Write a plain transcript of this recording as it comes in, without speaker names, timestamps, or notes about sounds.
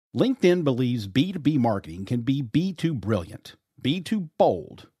LinkedIn believes B2B marketing can be B2 brilliant, B2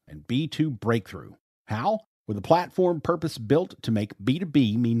 bold, and B2 breakthrough. How? With a platform purpose-built to make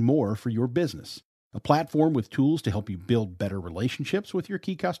B2B mean more for your business. A platform with tools to help you build better relationships with your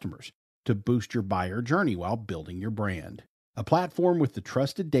key customers, to boost your buyer journey while building your brand. A platform with the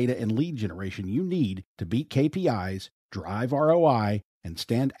trusted data and lead generation you need to beat KPIs, drive ROI, and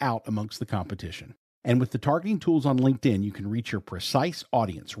stand out amongst the competition. And with the targeting tools on LinkedIn, you can reach your precise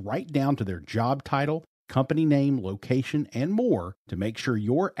audience right down to their job title, company name, location, and more to make sure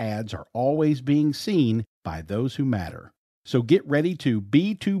your ads are always being seen by those who matter. So get ready to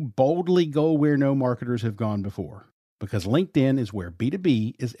B2 boldly go where no marketers have gone before, because LinkedIn is where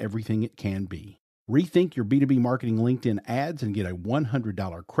B2B is everything it can be. Rethink your B2B marketing LinkedIn ads and get a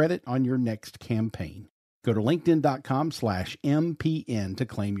 $100 credit on your next campaign. Go to linkedin.com/MPN to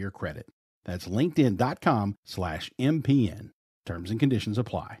claim your credit. That's linkedin.com/MPN. Terms and conditions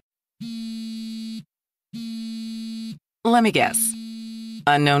apply. Let me guess.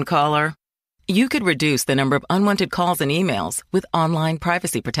 Unknown caller? You could reduce the number of unwanted calls and emails with online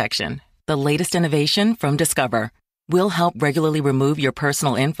privacy protection. The latest innovation from Discover will help regularly remove your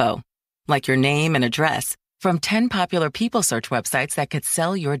personal info, like your name and address, from 10 popular people search websites that could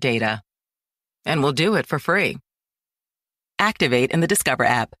sell your data. And we'll do it for free. Activate in the Discover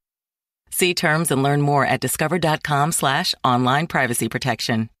app. See terms and learn more at discover.com/online privacy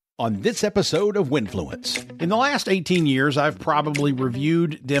protection. On this episode of Winfluence. In the last 18 years, I've probably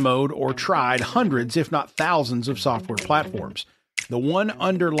reviewed, demoed, or tried hundreds, if not thousands, of software platforms. The one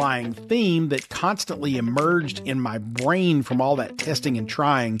underlying theme that constantly emerged in my brain from all that testing and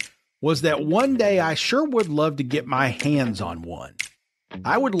trying was that one day I sure would love to get my hands on one.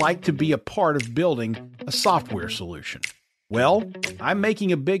 I would like to be a part of building a software solution. Well, I'm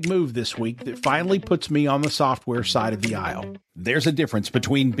making a big move this week that finally puts me on the software side of the aisle. There's a difference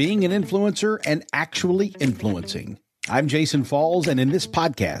between being an influencer and actually influencing. I'm Jason Falls, and in this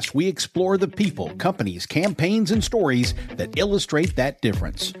podcast, we explore the people, companies, campaigns, and stories that illustrate that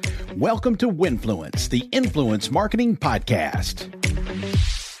difference. Welcome to Winfluence, the Influence Marketing Podcast.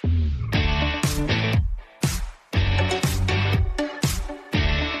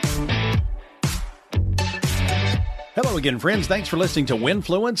 Hello again, friends. Thanks for listening to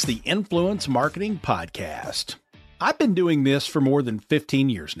Winfluence, the Influence Marketing Podcast. I've been doing this for more than 15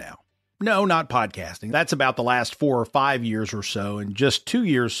 years now. No, not podcasting. That's about the last 4 or 5 years or so, and just 2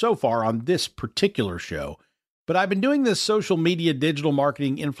 years so far on this particular show. But I've been doing this social media, digital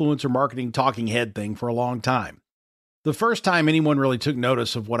marketing, influencer marketing, talking head thing for a long time. The first time anyone really took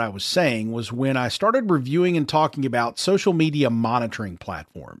notice of what I was saying was when I started reviewing and talking about social media monitoring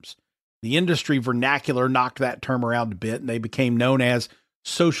platforms. The industry vernacular knocked that term around a bit, and they became known as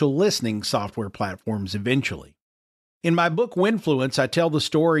social listening software platforms eventually. In my book, Winfluence, I tell the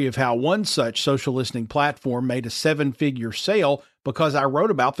story of how one such social listening platform made a 7-figure sale because I wrote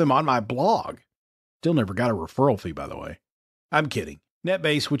about them on my blog. Still never got a referral fee, by the way. I'm kidding.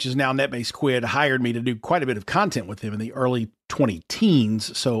 NetBase, which is now NetBase Quid, hired me to do quite a bit of content with them in the early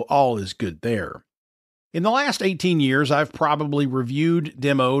 2010s, so all is good there. In the last 18 years, I've probably reviewed,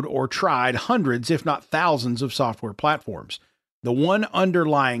 demoed, or tried hundreds, if not thousands, of software platforms. The one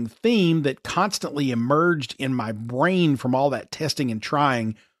underlying theme that constantly emerged in my brain from all that testing and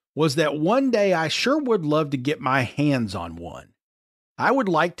trying was that one day I sure would love to get my hands on one. I would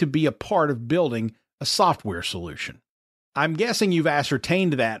like to be a part of building a software solution. I'm guessing you've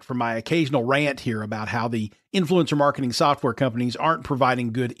ascertained that from my occasional rant here about how the influencer marketing software companies aren't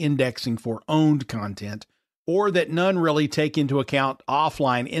providing good indexing for owned content, or that none really take into account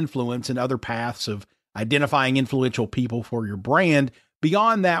offline influence and other paths of identifying influential people for your brand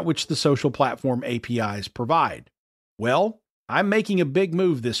beyond that which the social platform APIs provide. Well, I'm making a big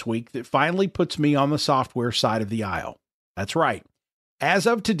move this week that finally puts me on the software side of the aisle. That's right. As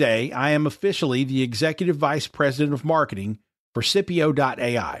of today, I am officially the Executive Vice President of Marketing for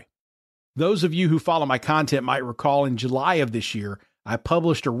cipio.ai. Those of you who follow my content might recall in July of this year, I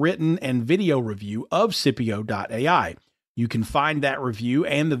published a written and video review of cipio.ai. You can find that review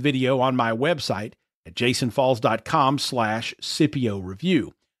and the video on my website at jasonfalls.com/Scipio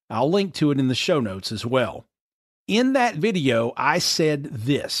review. I'll link to it in the show notes as well. In that video, I said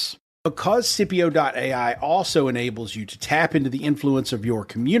this: because cipio.ai also enables you to tap into the influence of your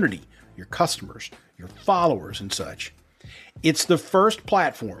community, your customers, your followers, and such, it's the first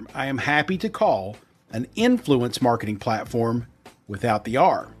platform I am happy to call an influence marketing platform without the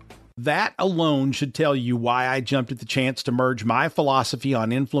R. That alone should tell you why I jumped at the chance to merge my philosophy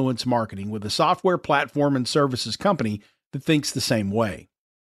on influence marketing with a software platform and services company that thinks the same way.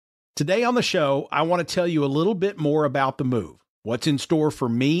 Today on the show, I want to tell you a little bit more about the move, what's in store for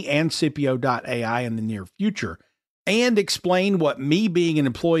me and cipio.ai in the near future, and explain what me being an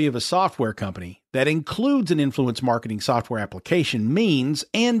employee of a software company that includes an influence marketing software application means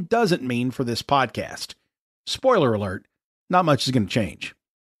and doesn't mean for this podcast. Spoiler alert, not much is going to change.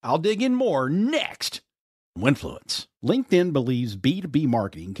 I'll dig in more next. Winfluence. LinkedIn believes B2B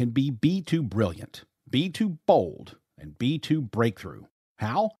marketing can be B2 brilliant, B2 bold, and B2 breakthrough.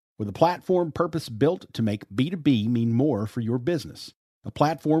 How? With a platform purpose-built to make B2B mean more for your business. A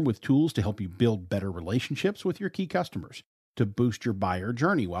platform with tools to help you build better relationships with your key customers, to boost your buyer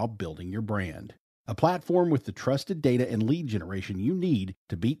journey while building your brand. A platform with the trusted data and lead generation you need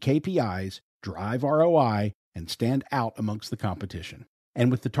to beat KPIs, drive ROI, and stand out amongst the competition. And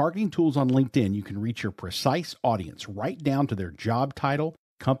with the targeting tools on LinkedIn, you can reach your precise audience right down to their job title,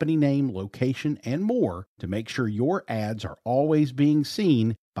 company name, location, and more to make sure your ads are always being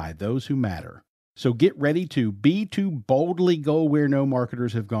seen by those who matter. So get ready to B2 boldly go where no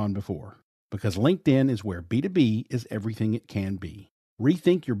marketers have gone before, because LinkedIn is where B2B is everything it can be.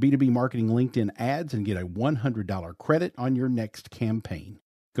 Rethink your B2B marketing LinkedIn ads and get a $100 credit on your next campaign.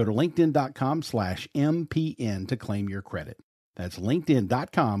 Go to linkedin.com/MPN to claim your credit. That's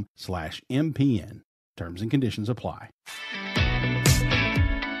linkedin.com/MPN. Terms and conditions apply.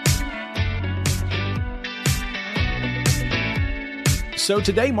 So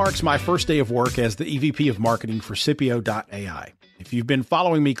today marks my first day of work as the EVP of marketing for cipio.ai. If you've been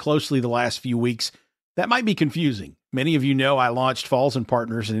following me closely the last few weeks, that might be confusing. Many of you know I launched Falls &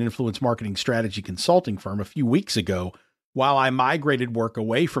 Partners, an influence marketing strategy consulting firm, a few weeks ago while I migrated work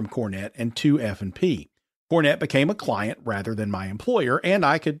away from Cornet and to F&P. Cornet became a client rather than my employer, and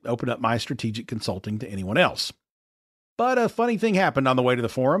I could open up my strategic consulting to anyone else. But a funny thing happened on the way to the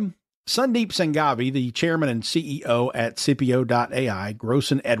forum. Sandeep Sanghavi, the chairman and CEO at cipio.ai,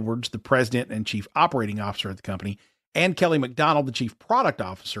 Grossen Edwards, the president and chief operating officer of the company, and Kelly McDonald, the chief product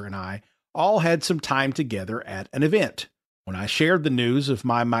officer, and I all had some time together at an event. When I shared the news of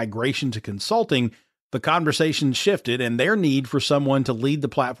my migration to consulting, the conversation shifted and their need for someone to lead the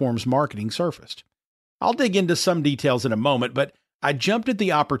platform's marketing surfaced. I'll dig into some details in a moment, but I jumped at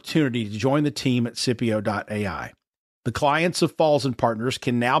the opportunity to join the team at cipio.ai. The clients of Falls & Partners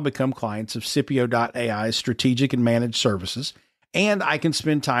can now become clients of cipio.ai's strategic and managed services, and I can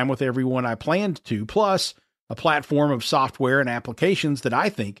spend time with everyone I planned to, plus a platform of software and applications that I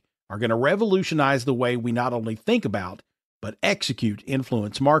think are going to revolutionize the way we not only think about, but execute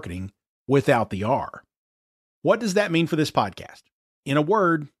influence marketing without the R. What does that mean for this podcast? In a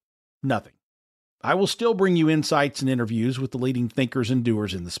word, nothing. I will still bring you insights and interviews with the leading thinkers and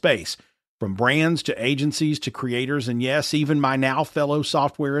doers in the space, from brands to agencies to creators, and yes, even my now fellow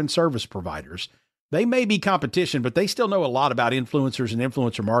software and service providers. They may be competition, but they still know a lot about influencers and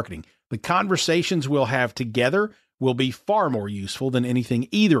influencer marketing. The conversations we'll have together will be far more useful than anything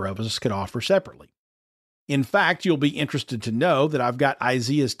either of us could offer separately. In fact, you'll be interested to know that I've got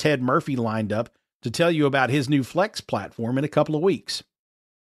Isaiah's Ted Murphy lined up to tell you about his new Flex platform in a couple of weeks.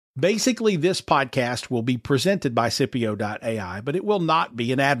 Basically, this podcast will be presented by cipio.ai, but it will not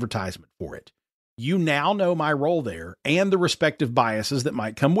be an advertisement for it. You now know my role there and the respective biases that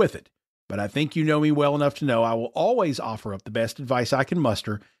might come with it, but I think you know me well enough to know I will always offer up the best advice I can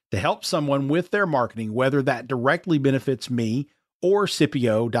muster to help someone with their marketing, whether that directly benefits me or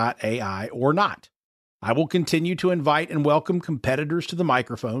cipio.ai or not. I will continue to invite and welcome competitors to the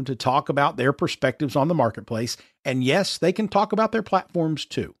microphone to talk about their perspectives on the marketplace, and yes, they can talk about their platforms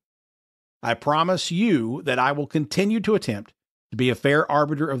too. I promise you that I will continue to attempt to be a fair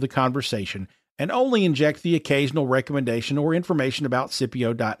arbiter of the conversation and only inject the occasional recommendation or information about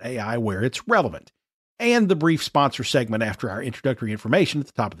cipio.ai where it's relevant. And the brief sponsor segment after our introductory information at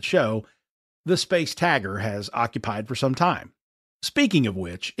the top of the show, the Space Tagger has occupied for some time. Speaking of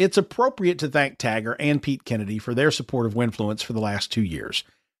which, it's appropriate to thank Tagger and Pete Kennedy for their support of Winfluence for the last 2 years.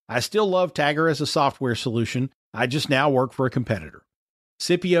 I still love Tagger as a software solution. I just now work for a competitor.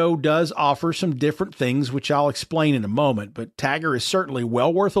 Cipio does offer some different things, which I'll explain in a moment, but Tagger is certainly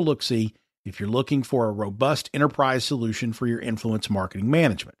well worth a look-see if you're looking for a robust enterprise solution for your influence marketing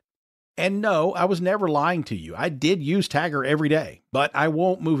management. And no, I was never lying to you. I did use Tagger every day, but I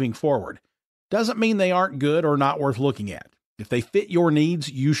won't moving forward. Doesn't mean they aren't good or not worth looking at. If they fit your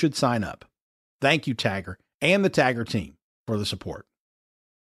needs, you should sign up. Thank you, Tagger, and the Tagger team for the support.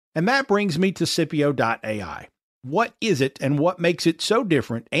 And that brings me to cipio.ai. What is it and what makes it so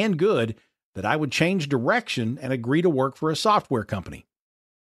different and good that I would change direction and agree to work for a software company?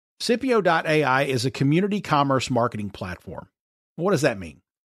 Cipio.ai is a community commerce marketing platform. What does that mean?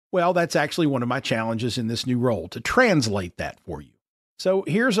 Well, that's actually one of my challenges in this new role, to translate that for you. So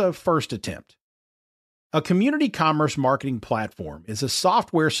here's a first attempt. A community commerce marketing platform is a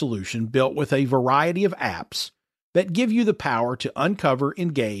software solution built with a variety of apps that give you the power to uncover,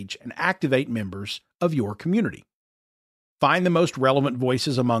 engage, and activate members of your community. Find the most relevant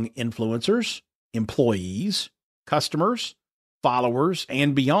voices among influencers, employees, customers, followers,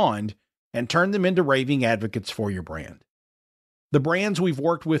 and beyond, and turn them into raving advocates for your brand. The brands we've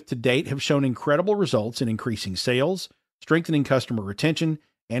worked with to date have shown incredible results in increasing sales, strengthening customer retention,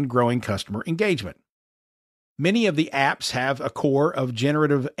 and growing customer engagement. Many of the apps have a core of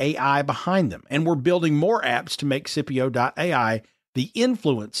generative AI behind them, and we're building more apps to make cipio.ai the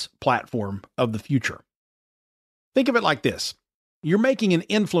influence platform of the future. Think of it like this. You're making an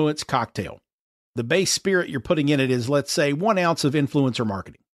influence cocktail. The base spirit you're putting in it is, let's say, 1 ounce of influencer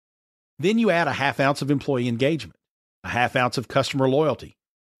marketing. Then you add a ½ ounce of employee engagement, a ½ ounce of customer loyalty,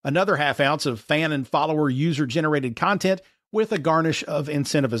 another ½ ounce of fan and follower user-generated content with a garnish of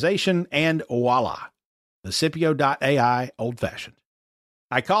incentivization, and voila, the cipio.ai old-fashioned.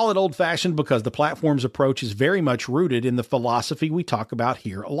 I call it old-fashioned because the platform's approach is very much rooted in the philosophy we talk about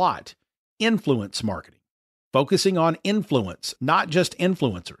here a lot, influence marketing, focusing on influence, not just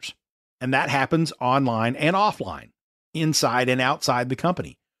influencers. And that happens online and offline, inside and outside the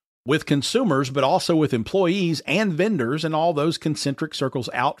company, with consumers, but also with employees and vendors and all those concentric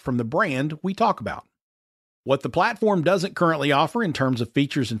circles out from the brand we talk about. What the platform doesn't currently offer in terms of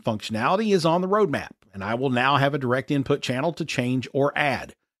features and functionality is on the roadmap, and I will now have a direct input channel to change or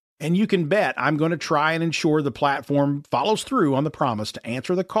add. And you can bet I'm going to try and ensure the platform follows through on the promise to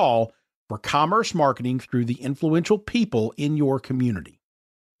answer the call for commerce marketing through the influential people in your community.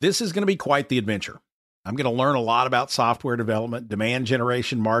 This is going to be quite the adventure. I'm going to learn a lot about software development, demand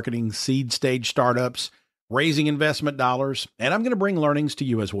generation marketing, seed stage startups, raising investment dollars, and I'm going to bring learnings to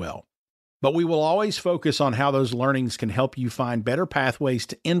you as well. But we will always focus on how those learnings can help you find better pathways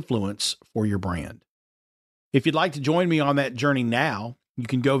to influence for your brand. If you'd like to join me on that journey now, you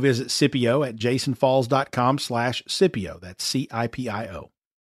can go visit Scipio at jasonfalls.com/Scipio. That's CIPIO.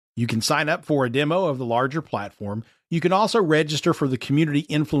 You can sign up for a demo of the larger platform. You can also register for the Community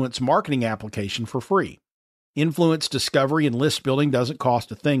Influence Marketing application for free. Influence discovery and list building doesn't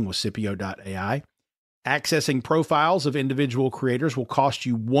cost a thing with cipio.ai. Accessing profiles of individual creators will cost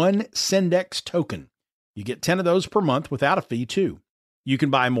you 1 Sendex token. You get 10 of those per month without a fee, too. You can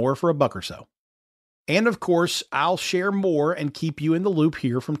buy more for $1 or so. And of course, I'll share more and keep you in the loop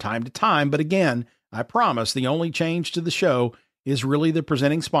here from time to time. But again, I promise the only change to the show is really the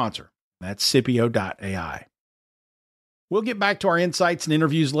presenting sponsor. That's cipio.ai. We'll get back to our insights and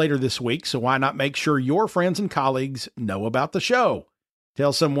interviews later this week, so why not make sure your friends and colleagues know about the show?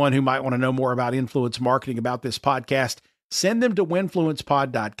 Tell someone who might want to know more about influence marketing about this podcast. Send them to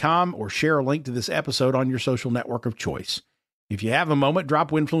winfluencepod.com or share a link to this episode on your social network of choice. If you have a moment,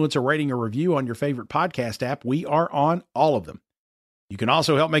 drop Winfluence a rating or review on your favorite podcast app. We are on all of them. You can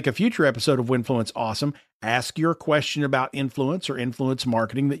also help make a future episode of Winfluence awesome. Ask your question about influence or influence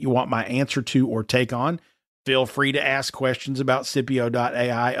marketing that you want my answer to or take on. Feel free to ask questions about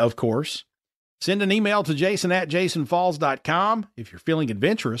cipio.ai, of course. Send an email to jason@jasonfalls.com. If you're feeling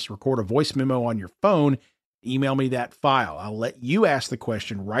adventurous, record a voice memo on your phone. Email me that file. I'll let you ask the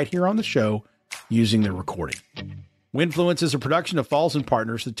question right here on the show using the recording. Winfluence is a production of Falls &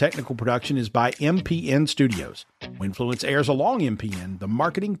 Partners. The technical production is by MPN Studios. Winfluence airs along MPN, the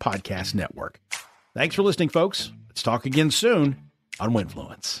Marketing Podcast Network. Thanks for listening, folks. Let's talk again soon on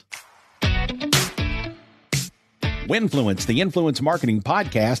Winfluence. Winfluence, the Influence Marketing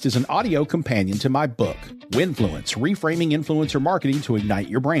Podcast, is an audio companion to my book, Winfluence, Reframing Influencer Marketing to Ignite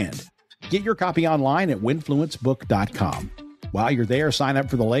Your Brand. Get your copy online at winfluencebook.com. While you're there, sign up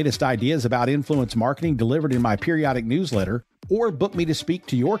for the latest ideas about influence marketing delivered in my periodic newsletter, or book me to speak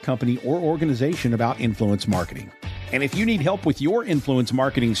to your company or organization about influence marketing. And if you need help with your influence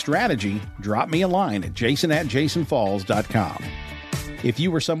marketing strategy, drop me a line at jason@jasonfalls.com. If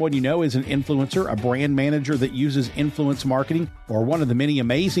you or someone you know is an influencer, a brand manager that uses influence marketing, or one of the many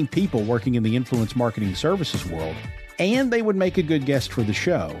amazing people working in the influence marketing services world, and they would make a good guest for the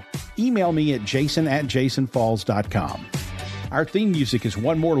show, email me at jason@jasonfalls.com. Our theme music is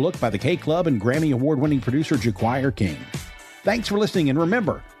One More Look by the K-Club and Grammy Award-winning producer Jaquire King. Thanks for listening, and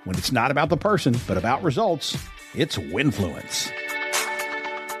remember, when it's not about the person, but about results, it's Winfluence.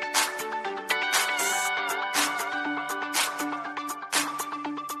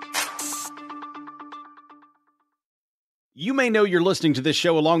 You may know you're listening to this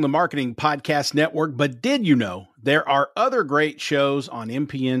show along the Marketing Podcast Network, but did you know there are other great shows on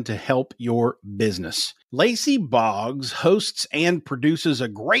MPN to help your business? Lacey Boggs hosts and produces a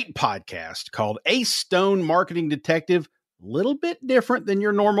great podcast called Ace Stone Marketing Detective little bit different than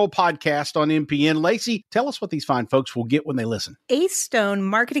your normal podcast on MPN. Lacey, tell us what these fine folks will get when they listen. Ace Stone,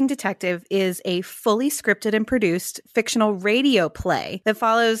 Marketing Detective, is a fully scripted and produced fictional radio play that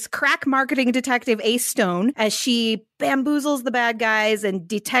follows crack marketing detective Ace Stone as she bamboozles the bad guys and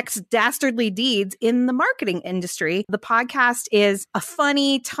detects dastardly deeds in the marketing industry. The podcast is a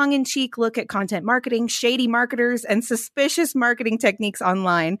funny, tongue-in-cheek look at content marketing, shady marketers, and suspicious marketing techniques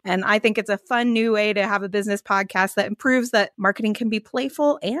online. And I think it's a fun new way to have a business podcast that proves that marketing can be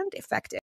playful and effective.